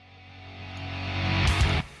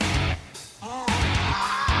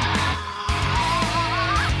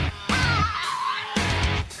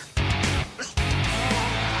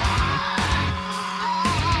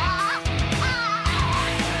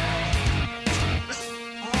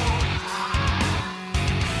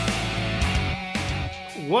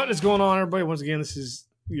What is going on, everybody? Once again, this is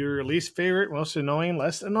your least favorite, most annoying,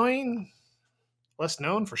 less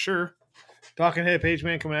known for sure. Talking Head Page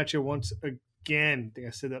Man coming at you once again. I think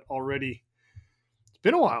I said that already. It's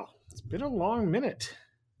been a while. It's been a long minute.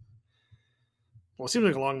 Well, it seems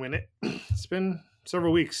like a long minute. It's been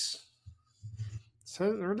several weeks.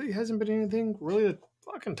 So there really hasn't been anything really to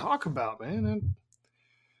fucking talk about, man. And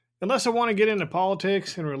unless I want to get into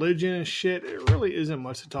politics and religion and shit, it really isn't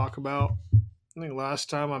much to talk about. I think last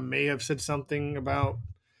time I may have said something about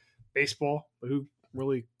baseball, but who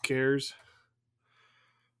really cares?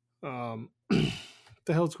 What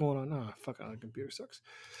the hell's going on? Oh, fuck, the computer sucks.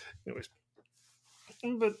 Anyways,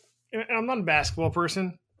 but I'm not a basketball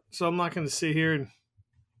person, so I'm not going to sit here and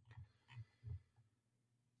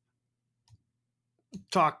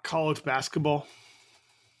talk college basketball.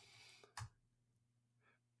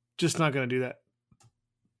 Just not going to do that.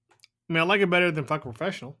 I mean, I like it better than fucking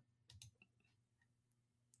professional.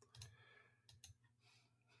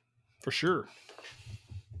 For sure.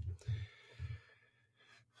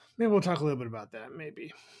 Maybe we'll talk a little bit about that,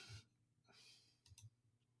 maybe.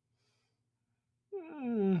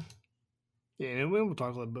 Yeah, we'll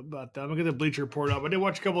talk a little bit about that. I'm going to get the Bleacher Report up. I did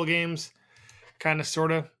watch a couple of games, kind of,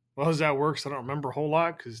 sort of. Well, how does that work? So I don't remember a whole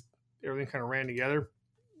lot because everything kind of ran together.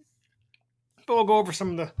 But we'll go over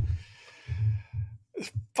some of the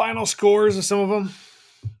final scores of some of them.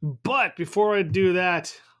 But before I do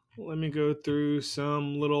that, let me go through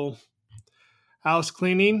some little house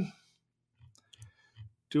cleaning.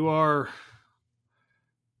 I'm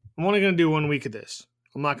only going to do 1 week of this.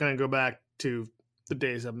 I'm not going to go back to the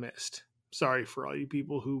days I've missed. Sorry for all you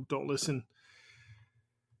people who don't listen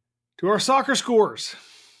to our soccer scores.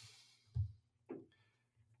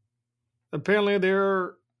 Apparently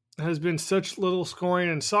there has been such little scoring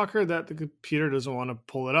in soccer that the computer doesn't want to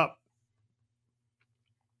pull it up.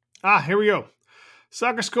 Here we go.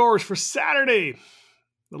 Soccer scores for Saturday.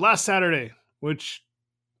 The last Saturday, which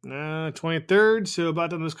 23rd, so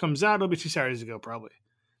about the time this comes out, it'll be 2 Saturdays ago, probably.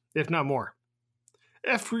 If not more.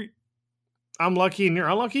 I'm lucky and you're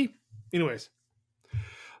unlucky. Anyways.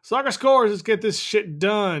 Soccer scores, let's get this shit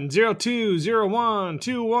done. 0-2, 0-1,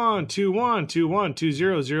 2-1, 2-1, 2-1,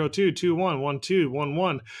 2-0, 0-2, 2-1, 1-2,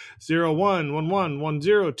 1-1, 0-1, 1-1,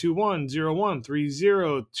 1-0, 2-1, 0-1,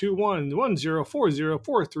 3-0, 2-1, 1-0, 4-0,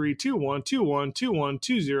 4-3, 2-1, 2-1, 2-1,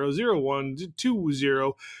 2-0, 0-1,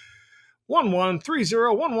 2-0, 1-1,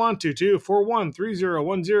 3-0, 1-1, 2-2, 4-1, 3-0,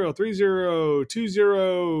 1-0, 3-0,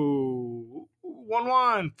 2-0,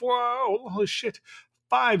 1-1, 4, holy shit.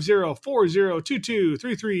 5-0, 4-0, 2-2,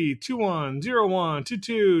 3-3, 2-1, 0-1,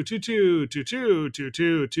 2-2, 2-2, 2-2,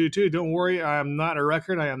 2-2, 2-2. Don't worry, I am not a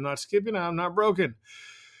record. I am not skipping. I am not broken.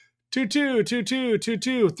 2-2, 2-2,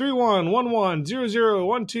 2-2, 3-1, 1-1, 0-0,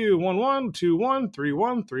 1-2, 1-1, 2-1,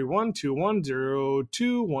 3-1, 3-1, 2-1,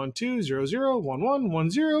 0-2, 1-2, 0-0, 1-1,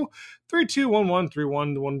 1-0, 3-2, 1-1,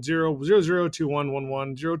 3-1, 1-0, 0-0, 2-1, 1-1,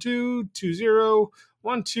 0-2, 2-0,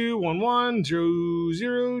 1-2, 1-1,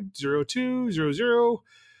 0-0, 0-2, 0-0,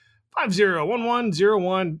 5-0, 1-1,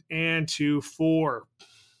 0-1, and 2-4.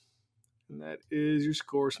 And that is your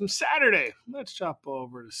scores from Saturday. Let's chop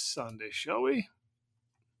over to Sunday, shall we?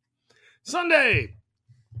 Sunday!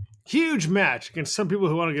 Huge match against some people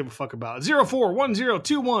who want to give a fuck about it. 0-4, 1-0,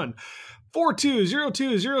 2-1. 4-2,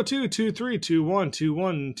 0-2, 0-2, 2-3, 2-1,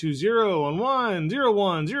 2-1, 2-0, 1-1,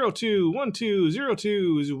 0-1, 0-2, 1-2,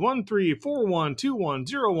 0-2, 1-3, 4-1, 2-1,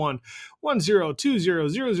 0-1, 1-0, 2-0,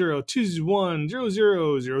 0-0, 2-1,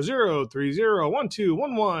 0-0, 0-0, 3-0, 1-2,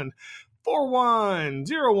 1-1, 4-1,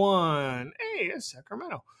 0-1. Hey, that's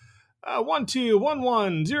Sacramento. 1-2,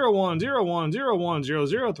 1-1, 0-1, 0-1, 0-1,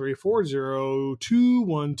 0-0, 3-4, 0-2,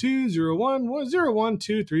 1-2, 0-1, 0-1,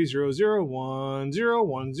 2-3, 0-0, 1-0,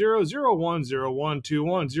 1-0, 0-1, 0-1,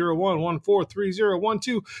 2-1, 0-1, 1-4, 3-0,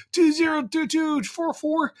 1-2, 2-0, 2-2,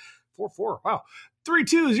 4-4, 4-4, wow,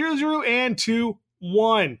 3-2, 0-0, and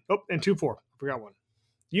 2-1. Oh, and 2-4. Forgot one.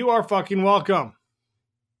 You are fucking welcome.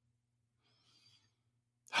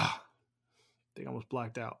 I think I almost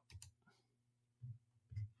blacked out.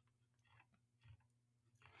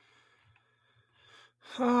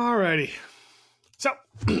 Alrighty. So,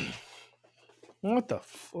 what the?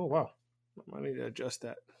 Oh, wow. I need to adjust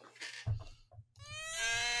that.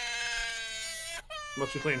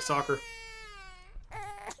 Must be playing soccer.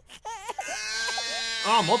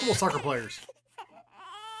 Oh, multiple soccer players.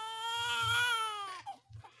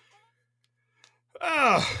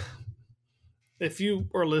 If you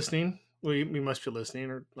are listening, well, you must be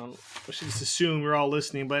listening, or I should just assume you're all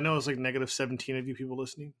listening, but I know it's like negative 17 of you people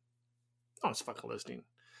listening. Oh, it's fucking listening.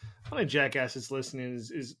 The only jackass that's listening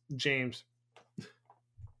is James.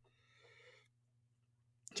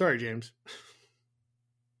 Sorry, James.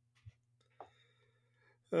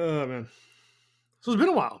 Oh, man. So it's been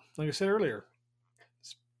a while, like I said earlier.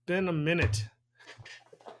 It's been a minute.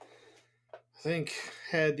 I think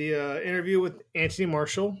had the interview with Anthony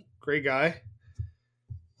Marshall. Great guy.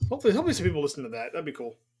 Hopefully some people listen to that. That'd be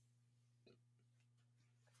cool.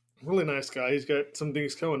 Really nice guy. He's got some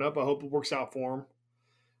things coming up. I hope it works out for him.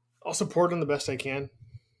 I'll support him the best I can.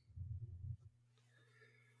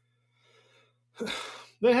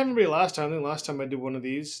 That happened to be last time. I think last time I did one of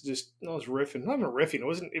these, I was riffing. Not even riffing. It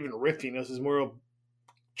wasn't even riffing. This was more of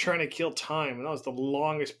trying to kill time. And that was the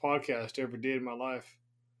longest podcast I ever did in my life.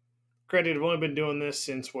 Granted, I've only been doing this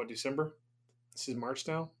since, December? This is March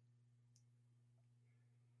now.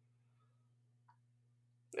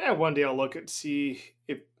 Yeah, one day I'll look at see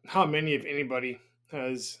how many, if anybody,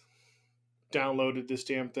 has downloaded this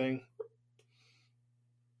damn thing.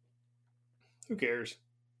 Who cares?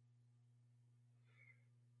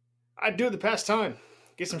 I do it the past time.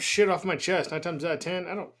 Get some shit off my chest. 9 times out of 10,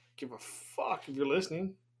 I don't give a fuck if you're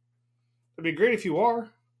listening. It'd be great if you are.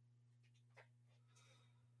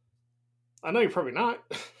 I know you're probably not.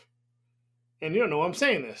 And you don't know why I'm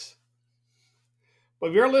saying this. But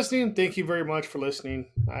if you're listening, thank you very much for listening.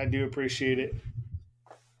 I do appreciate it.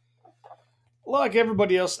 Like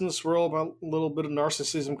everybody else in this world, a little bit of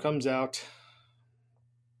narcissism comes out.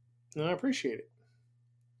 And I appreciate it.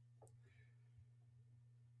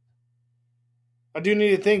 I do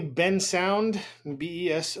need to thank Ben Sound,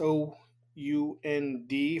 Besound,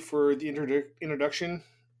 for the introduction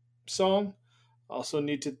song. Also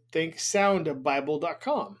need to thank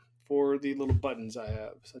soundbible.com for the little buttons I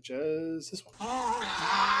have, such as this one.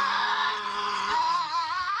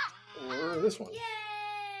 Or this one. Yay!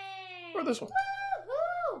 Or this one.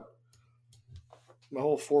 Woo-hoo! My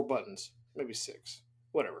whole 4 buttons. Maybe 6.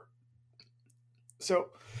 Whatever. So,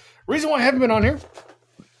 reason why I haven't been on here,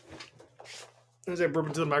 as I burp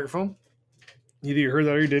into the microphone. Either you heard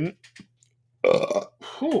that or you didn't.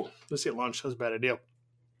 Let's get lunch. That was a bad idea.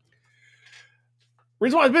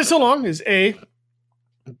 Reason why it's been so long is A,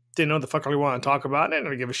 didn't know what the fuck I really want to talk about. I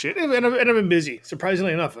didn't give a shit. And I've been busy.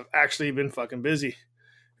 Surprisingly enough, I've actually been fucking busy.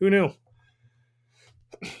 Who knew?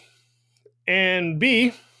 And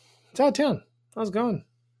B, it's out of town. I was gone.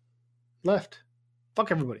 Left. Fuck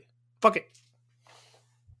everybody. Fuck it.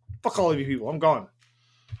 Fuck all of you people. I'm gone.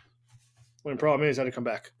 When the problem is, I had to come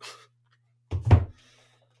back.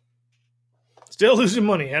 Still losing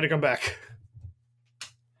money. Had to come back.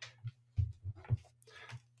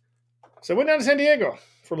 So I went down to San Diego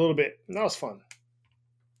for a little bit. And that was fun.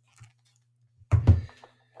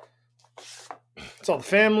 Saw the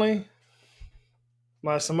family.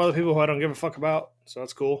 Some other people who I don't give a fuck about. So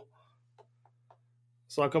that's cool.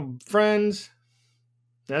 Saw a couple friends.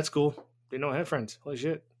 That's cool. Didn't know I had friends. Holy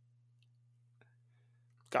shit.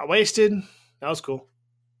 Got wasted. That was cool.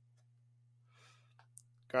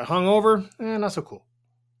 Got hungover. Not so cool.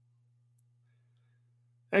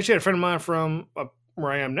 I actually had a friend of mine from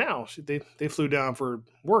where I am now. They flew down for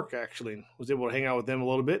work, actually. Was able to hang out with them a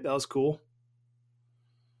little bit. That was cool.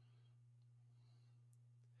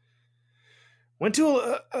 Went to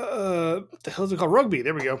what the hell is it called? Rugby.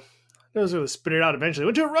 There we go. Those will spit it out eventually.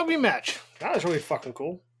 Went to a rugby match. That was really fucking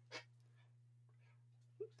cool.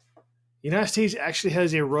 The United States actually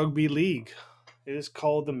has a rugby league. It is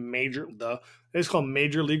called Major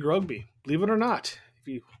League Rugby. Believe it or not. If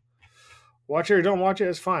you watch it or don't watch it,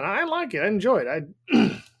 it's fine. I like it. I enjoy it.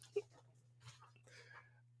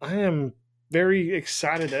 I am very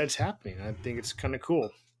excited that it's happening. I think it's kind of cool.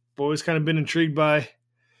 I've always kind of been intrigued by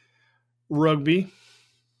rugby.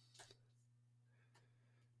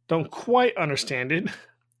 Don't quite understand it.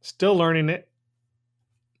 Still learning it.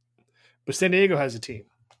 But San Diego has a team.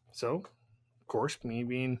 So, of course, me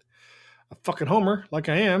being a fucking homer like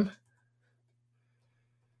I am,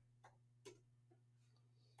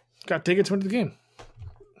 got tickets, went to the game.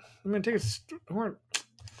 I mean, tickets weren't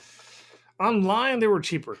online. They were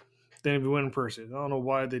cheaper than if you went in person. I don't know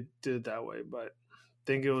why they did it that way, but I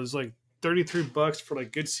think it was like $33 for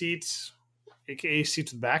like good seats, aka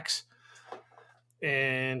seats with backs,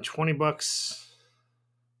 and $20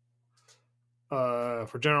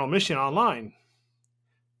 for general admission online.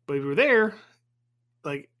 But if you were there,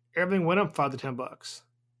 like everything went up $5 to $10.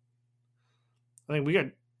 I think we got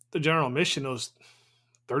the general admission. It was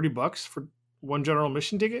 $30 for one general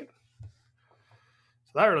admission ticket.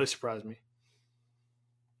 So that really surprised me.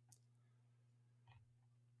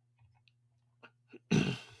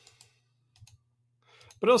 But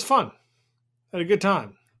it was fun. Had a good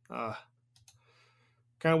time. Kind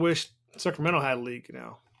of wish Sacramento had a league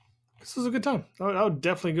now. This was a good time. I would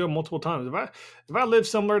definitely go multiple times. If I lived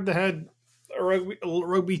somewhere that had a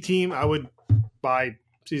rugby team, I would buy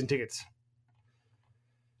season tickets.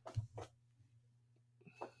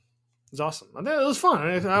 was awesome. I think it was fun.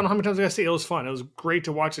 I don't know how many times I gotta say it was fun. It was great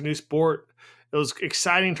to watch a new sport. It was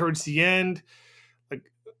exciting towards the end.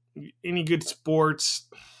 Like any good sports,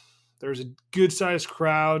 there was a good sized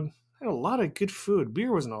crowd. Had a lot of good food.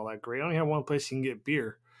 Beer wasn't all that great. I only had one place you can get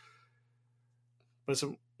beer, but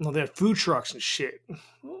they had food trucks and shit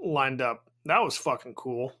lined up. That was fucking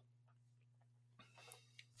cool.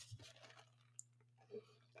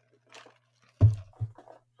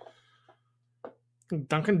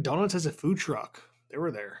 Dunkin' Donuts has a food truck. They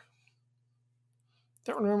were there.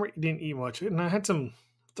 Don't remember you didn't eat much. And I had some,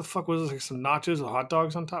 what the fuck was it? Like some nachos with hot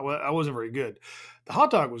dogs on top. Well, that wasn't very good. The hot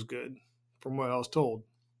dog was good, from what I was told.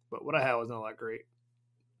 But what I had was not that great.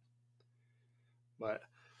 But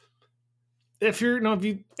if you're,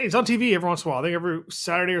 it's on TV every once in a while. I think every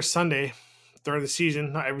Saturday or Sunday during the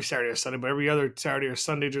season. Not every Saturday or Sunday, but every other Saturday or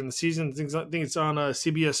Sunday during the season. I think it's on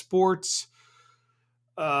CBS Sports.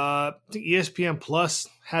 I think ESPN Plus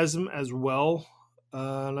has them as well,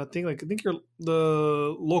 and I think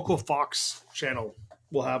the local Fox channel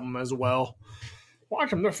will have them as well.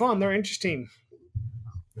 Watch them; they're fun. They're interesting.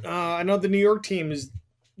 I know the New York team is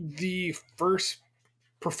the first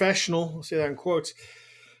professional, I'll say that in quotes,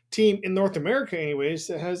 team in North America, anyways,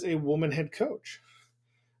 that has a woman head coach.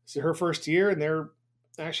 This is her first year, and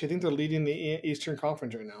I think they're leading the Eastern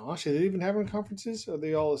Conference right now. Actually, are they even having conferences? Or are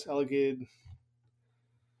they all allocated?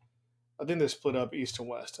 I think they're split up East and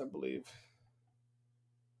West, I believe.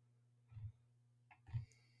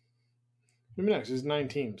 Maybe next, there's 9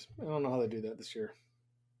 teams. I don't know how they do that this year.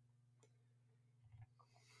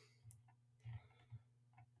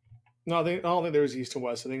 No, I don't think there's East and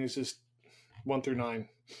West. I think it's just 1 through 9.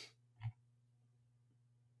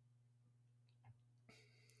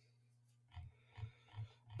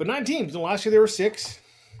 But 9 teams. And last year there were 6.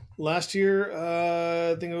 Last year,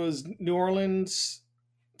 I think it was New Orleans,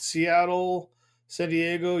 Seattle, San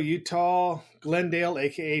Diego, Utah, Glendale,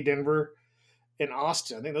 a.k.a. Denver, and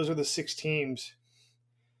Austin. I think those are the 6 teams.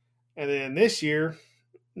 And then this year,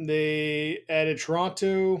 they added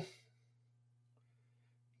Toronto,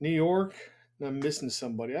 New York, and I'm missing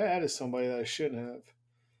somebody. I added somebody that I shouldn't have.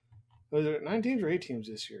 Was it 9 teams or 8 teams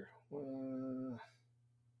this year?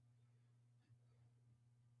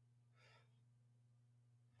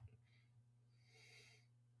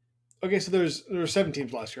 Okay, so there were 7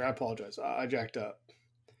 teams last year. I apologize. I jacked up.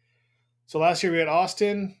 So last year we had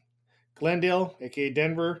Austin, Glendale, a.k.a.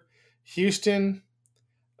 Denver, Houston,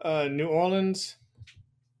 New Orleans,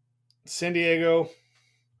 San Diego,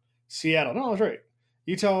 Seattle. No, I was right.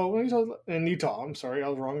 Utah. I'm sorry, I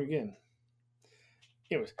was wrong again.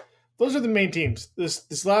 Anyways, those are the main teams. This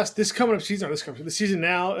coming up season, the season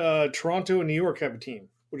now, Toronto and New York have a team,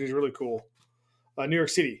 which is really cool. New York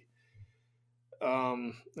City.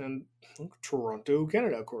 And Toronto,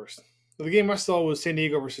 Canada, of course. The game I saw was San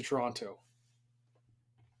Diego versus Toronto.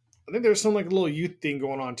 I think there's some like a little youth thing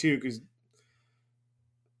going on too, because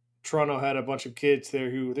Toronto had a bunch of kids there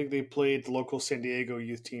who I think they played the local San Diego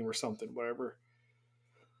youth team or something, whatever.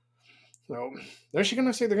 So they're actually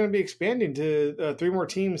going to say they're going to be expanding to 3 more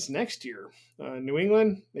teams next year. New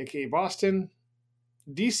England, aka Boston,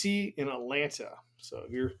 DC, and Atlanta. So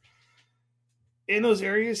if you're in those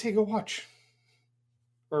areas, hey, go watch.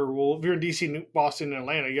 Or well, if you're in DC, Boston, and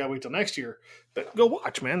Atlanta, you gotta wait till next year. But go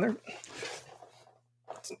watch, man.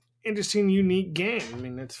 It's an interesting, unique game. I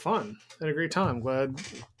mean, it's fun. I had a great time. Glad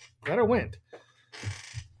I went.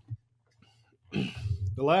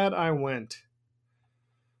 Glad I went.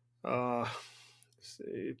 Let's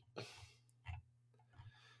see.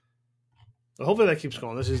 Well, hopefully that keeps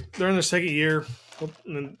going. They're in their second year.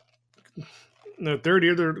 And then in their third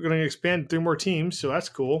year, they're going to expand 3 more teams, so that's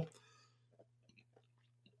cool.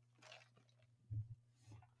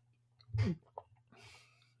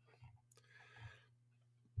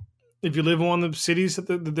 If you live in one of the cities that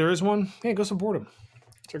there is one, hey, go support them.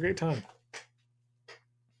 It's a great time.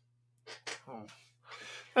 Oh.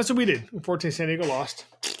 That's what we did. Unfortunately, San Diego lost.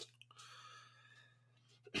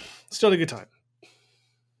 Still a good time.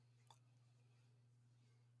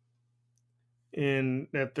 And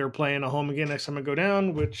if they're playing at home again next time I go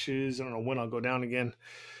down, which is, I don't know when I'll go down again,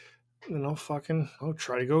 then I'll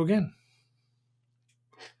try to go again.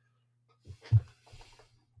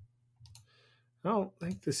 I don't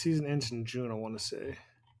think the season ends in June, I want to say.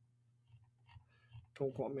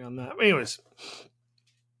 Don't quote me on that. But anyways,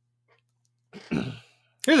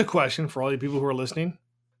 here's a question for all you people who are listening.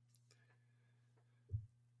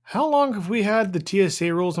 How long have we had the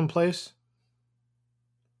TSA rules in place?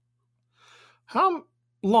 How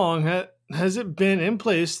long has it been in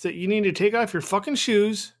place that you need to take off your fucking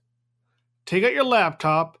shoes, take out your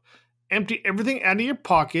laptop, empty everything out of your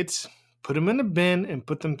pockets, Put them in a bin and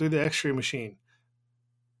put them through the x-ray machine.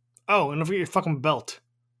 Oh, and don't forget your fucking belt.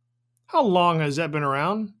 How long has that been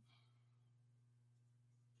around?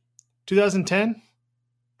 2010?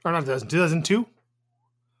 Or not 2000, 2002?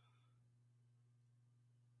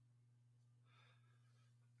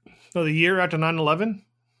 No, the year after 9/11?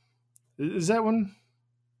 Is that one?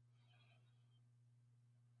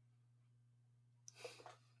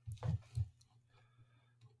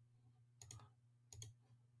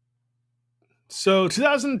 So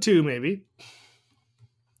 2002, maybe.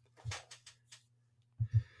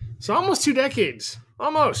 So almost 2 decades.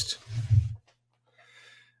 Almost.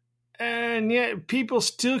 And yet people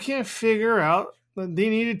still can't figure out that they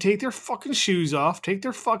need to take their fucking shoes off, take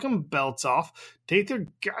their fucking belts off, take their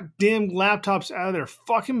goddamn laptops out of their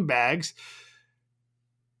fucking bags,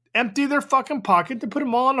 empty their fucking pocket to put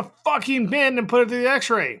them all in a fucking bin and put it through the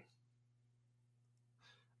x-ray.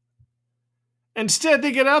 Instead,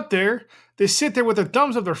 they get out there, they sit there with their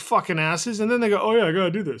thumbs up their fucking asses, and then they go, oh yeah, I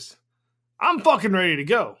gotta do this. I'm fucking ready to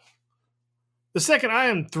go. The second I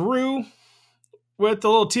am through with the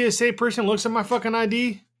little TSA person looks at my fucking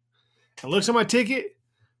ID and looks at my ticket,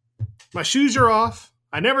 my shoes are off,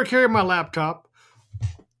 I never carry my laptop,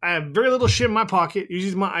 I have very little shit in my pocket,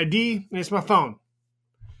 usually my ID and it's my phone.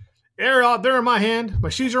 They're out there in my hand, my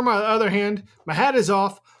shoes are in my other hand, my hat is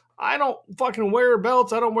off, I don't fucking wear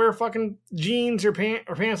belts, I don't wear fucking jeans or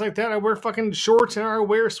pants like that, I wear fucking shorts and I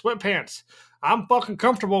wear sweatpants. I'm fucking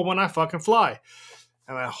comfortable when I fucking fly.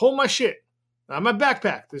 And I hold my shit. My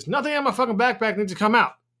backpack. There's nothing in my fucking backpack that needs to come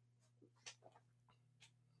out.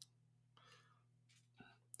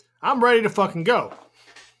 I'm ready to fucking go.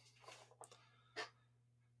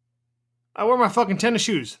 I wear my fucking tennis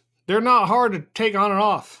shoes. They're not hard to take on and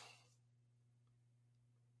off.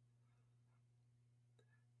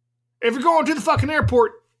 If you're going to the fucking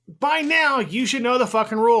airport, by now you should know the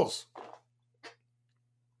fucking rules.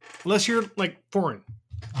 Unless you're like foreign.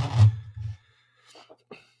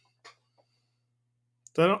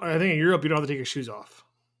 So I think in Europe you don't have to take your shoes off.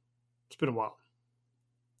 It's been a while.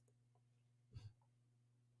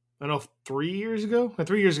 I know 3 years ago?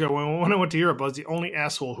 3 years ago when I went to Europe, I was the only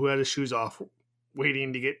asshole who had his shoes off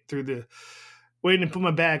waiting to put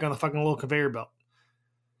my bag on the fucking little conveyor belt.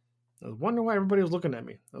 I was wondering why everybody was looking at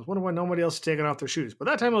me. I was wondering why nobody else was taking off their shoes. But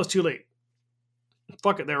that time it was too late.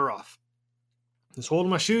 Fuck it, they were off. Just holding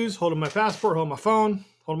my shoes, holding my passport, holding my phone,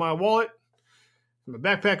 holding my wallet, my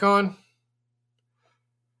backpack on,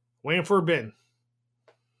 waiting for a bin.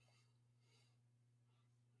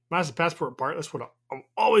 That's the passport part. That's what I'm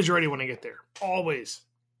always ready when I get there. Always.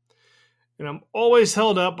 And I'm always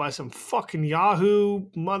held up by some fucking Yahoo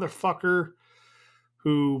motherfucker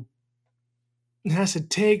who has to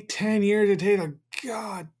take 10 years to take the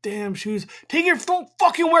goddamn shoes. Don't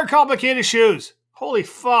fucking wear complicated shoes. Holy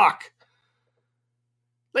fuck.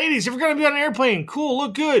 Ladies, if you're going to be on an airplane, cool,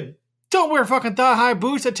 look good. Don't wear fucking thigh-high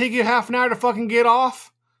boots that take you half an hour to fucking get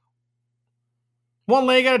off. One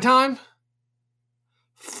leg at a time.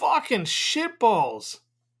 Fucking shitballs.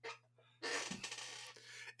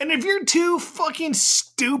 And if you're too fucking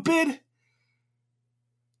stupid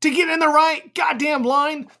to get in the right goddamn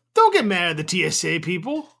line, don't get mad at the TSA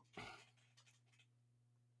people.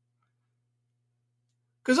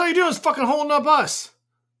 Because all you do is fucking holding up us.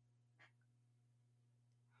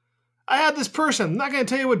 I had this person, I'm not going to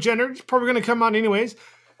tell you what gender, it's probably going to come out anyways.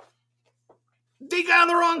 They got on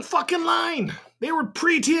the wrong fucking line. They were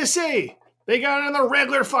pre-TSA. They got in the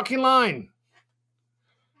regular fucking line.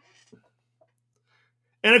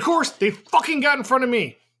 And of course, they fucking got in front of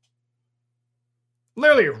me.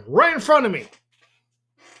 Literally, right in front of me.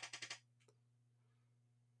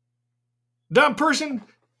 Dumb person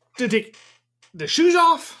didn't take the shoes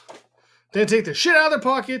off, didn't take the shit out of their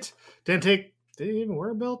pockets, did they even wear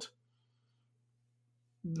a belt?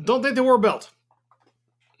 Don't think they wore a belt.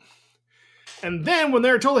 And then when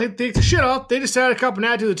they were told to take the shit off, they decided to come and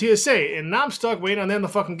add to the TSA. And I'm stuck waiting on them to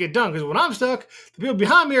fucking get done. Because when I'm stuck, the people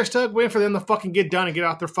behind me are stuck waiting for them to fucking get done and get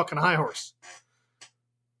off their fucking high horse.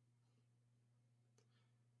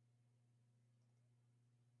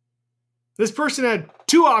 This person had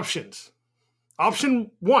two options.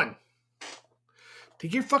 Option one.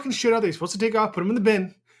 Take your fucking shit out that you're supposed to take off, put them in the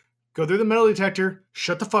bin, go through the metal detector,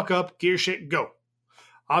 shut the fuck up, get your shit, go.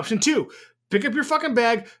 Option two. Pick up your fucking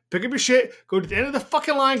bag, pick up your shit, go to the end of the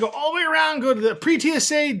fucking line, go all the way around, go to the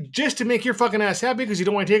pre-TSA just to make your fucking ass happy because you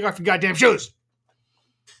don't want to take off your goddamn shoes.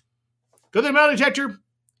 Go to the metal detector,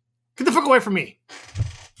 get the fuck away from me.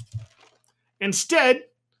 Instead,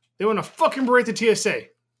 they want to fucking berate the TSA.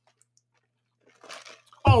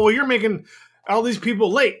 Oh, well, you're making all these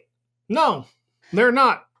people late. No, they're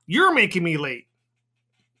not. You're making me late.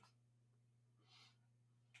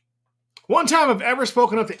 One time I've ever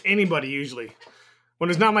spoken up to anybody, usually, when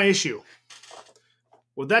it's not my issue.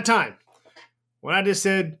 With that time, when I just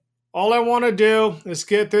said, all I want to do is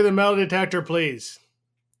get through the metal detector, please.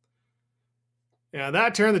 Yeah,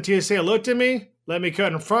 that turned the TSA looked at me, let me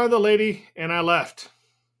cut in front of the lady, and I left.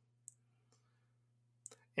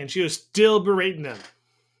 And she was still berating them.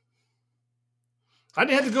 I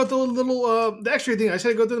didn't have to go through the x-ray thing. I just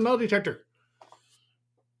had to go through the metal detector.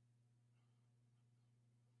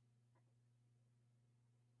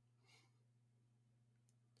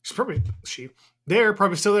 They're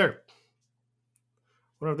probably still there.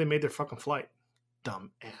 What if they made their fucking flight?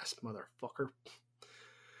 Dumb ass motherfucker.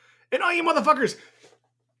 And all you motherfuckers,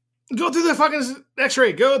 go through the fucking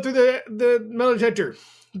x-ray. Go through the metal detector.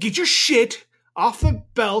 Get your shit off the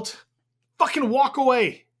belt. Fucking walk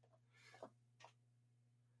away.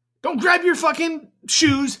 Don't grab your fucking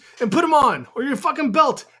shoes and put them on. Or your fucking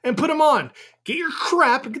belt and put them on. Get your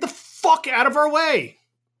crap and get the fuck out of our way.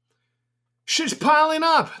 Shit's piling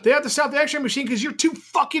up. They have to stop the x-ray machine because you're too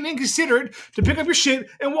fucking inconsiderate to pick up your shit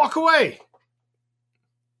and walk away.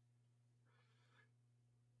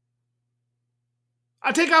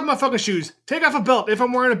 I take off my fucking shoes. Take off a belt if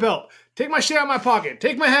I'm wearing a belt. Take my shit out of my pocket.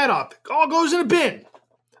 Take my hat off. It all goes in a bin.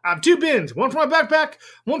 I have 2 bins. One for my backpack,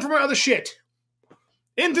 one for my other shit.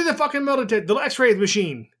 Into the fucking metal detector, the x-ray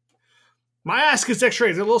machine. My ass gets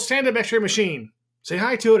x-rays, a little stand-up x-ray machine. Say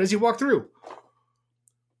hi to it as you walk through.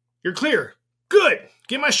 You're clear. Good.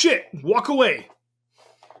 Get my shit. Walk away.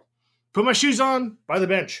 Put my shoes on by the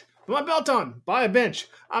bench. Put my belt on by a bench.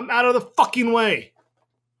 I'm out of the fucking way.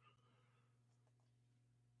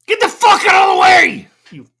 Get the fuck out of the way!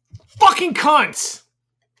 You fucking cunts!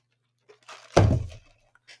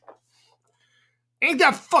 Ain't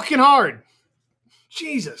that fucking hard?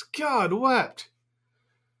 Jesus, God wept.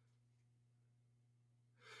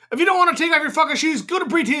 If you don't want to take off your fucking shoes, go to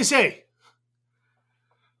pre-TSA.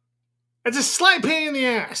 It's a slight pain in the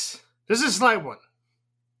ass. This is a slight one.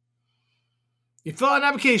 You fill out an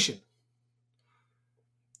application.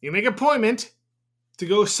 You make an appointment to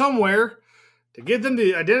go somewhere to give them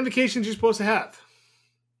the identifications you're supposed to have.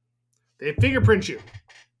 They fingerprint you.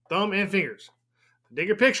 Thumb and fingers. They take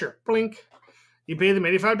your picture. Blink. You pay them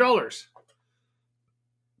 $85.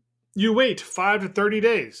 You wait 5 to 30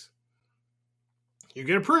 days. You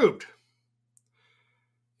get approved.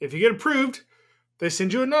 If you get approved, they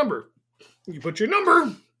send you a number. You put your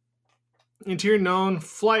number into your known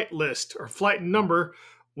flight list or flight number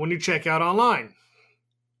when you check out online.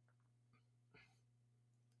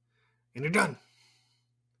 And you're done.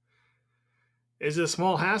 Is it a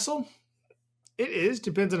small hassle? It is.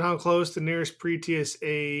 Depends on how close the nearest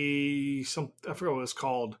pre-TSA, I forget what it's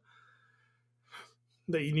called,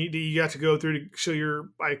 that you have to go through to show your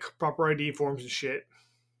proper ID forms and shit.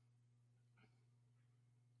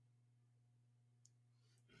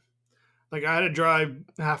 Like, I had to drive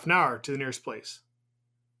half an hour to the nearest place.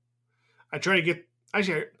 I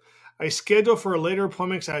scheduled for a later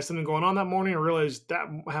appointment because I had something going on that morning. I realized that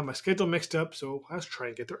I had my schedule mixed up, so I was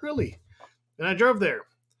trying to get there early. And I drove there.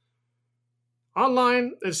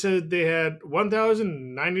 Online, it said they had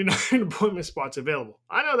 1,099 appointment spots available.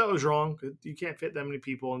 I know that was wrong, because you can't fit that many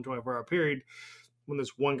people in a 24-hour period when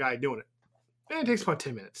there's one guy doing it. And it takes about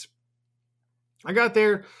 10 minutes. I got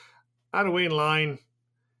there. I had to wait in line.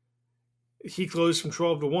 He closed from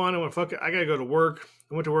 12 to 1. I went, fuck it, I got to go to work.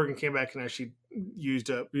 I went to work and came back and actually used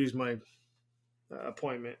my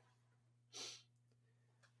appointment.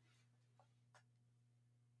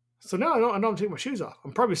 So now I don't take my shoes off.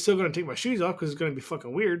 I'm probably still going to take my shoes off because it's going to be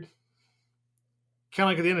fucking weird. Kind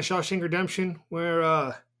of like at the end of Shawshank Redemption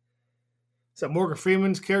where Morgan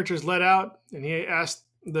Freeman's character is let out and he asked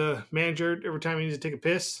the manager every time he needs to take a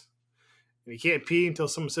piss. And he can't pee until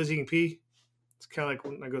someone says he can pee. It's kind of like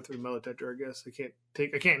when I go through the metal detector, I guess. I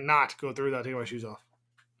can't not go through without taking my shoes off.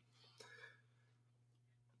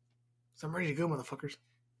 So I'm ready to go, motherfuckers.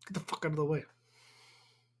 Get the fuck out of the way.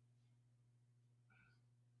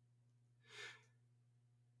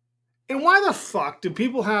 And why the fuck do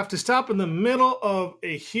people have to stop in the middle of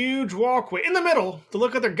a huge walkway, in the middle, to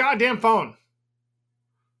look at their goddamn phone?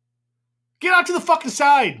 Get out to the fucking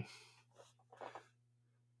side.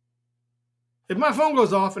 If my phone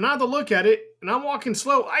goes off and I have to look at it and I'm walking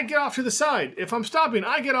slow, I get off to the side. If I'm stopping,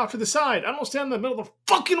 I get off to the side. I don't stand in the middle of the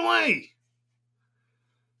fucking way.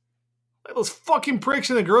 Like those fucking pricks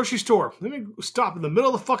in the grocery store. Let me stop in the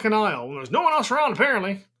middle of the fucking aisle when there's no one else around,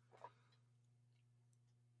 apparently.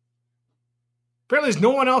 Apparently there's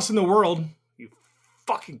no one else in the world. You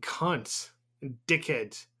fucking cunts and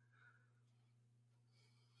dickheads.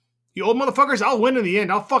 You old motherfuckers, I'll win in the end.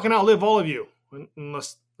 I'll fucking outlive all of you.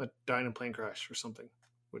 Unless I die in a plane crash or something.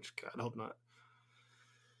 which, God, I hope not.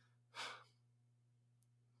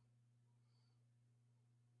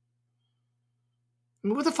 I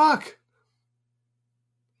mean, what the fuck?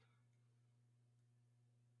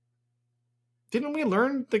 Didn't we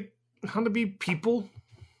learn how to be people?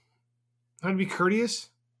 How to be courteous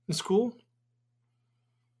in school?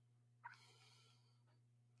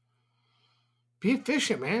 Be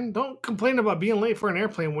efficient, man. Don't complain about being late for an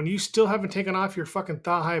airplane when you still haven't taken off your fucking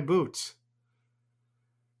thigh-high boots.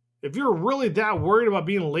 If you're really that worried about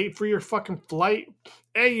being late for your fucking flight,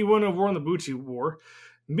 A, you wouldn't have worn the boots you wore.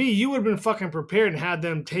 B, you would have been fucking prepared and had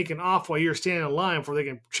them taken off while you're standing in line before they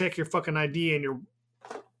can check your fucking ID and your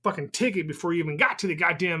fucking ticket before you even got to the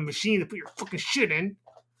goddamn machine to put your fucking shit in.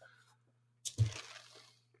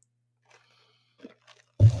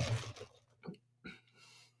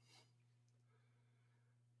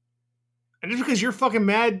 And just because you're fucking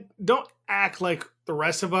mad, don't act like the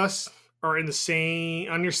rest of us are in the same,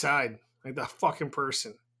 on your side, like that fucking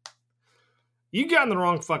person. You got in the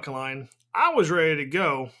wrong fucking line. I was ready to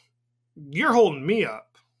go. You're holding me up.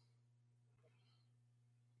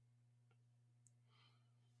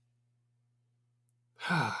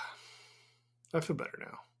 I feel better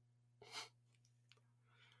now.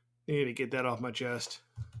 Need to get that off my chest.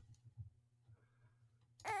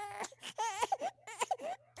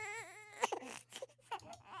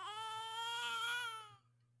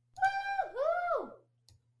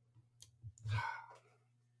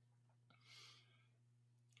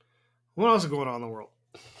 What else is going on in the world?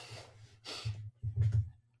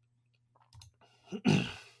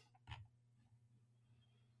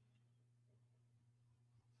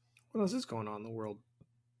 What else is going on in the world?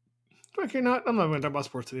 Okay, I'm not going to talk about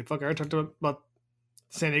sports today. Fuck, I talked about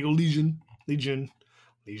San Diego Legion.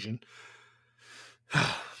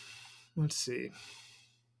 Let's see.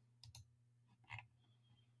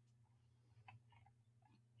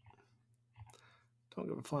 Don't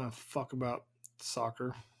give a flying fuck about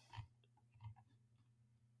soccer.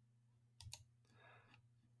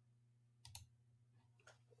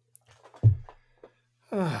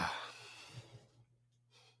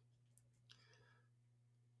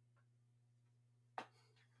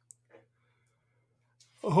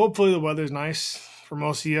 Hopefully the weather's nice for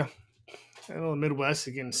most of you. I know the Midwest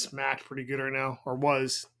is getting smacked pretty good right now, or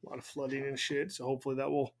was. A lot of flooding and shit, so hopefully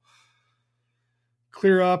that will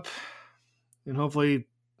clear up, and hopefully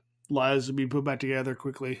lives will be put back together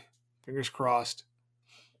quickly. Fingers crossed.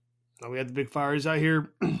 We had the big fires out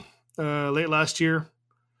here late last year.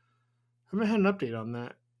 I haven't had an update on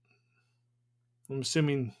that. I'm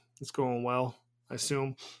assuming it's going well. I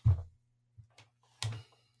assume.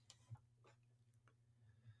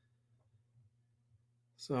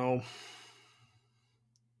 So, I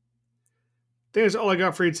think that's all I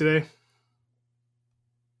got for you today.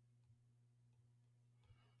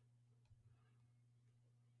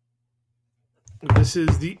 This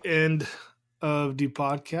is the end of the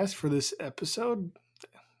podcast for this episode.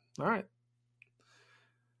 All right.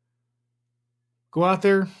 Go out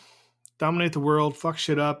there, dominate the world, fuck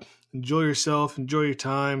shit up, enjoy yourself, enjoy your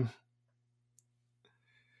time.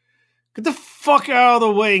 Get the fuck out of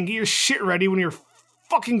the way and get your shit ready when you're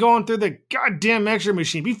fucking going through the goddamn X-ray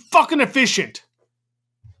machine. Be fucking efficient.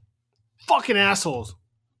 Fucking assholes.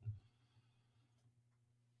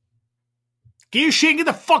 Get your shit and get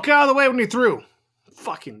the fuck out of the way when you're through.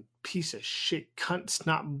 Fucking piece of shit, cunt,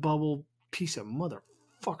 snot bubble, piece of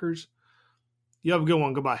motherfuckers. You have a good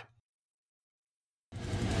one. Goodbye.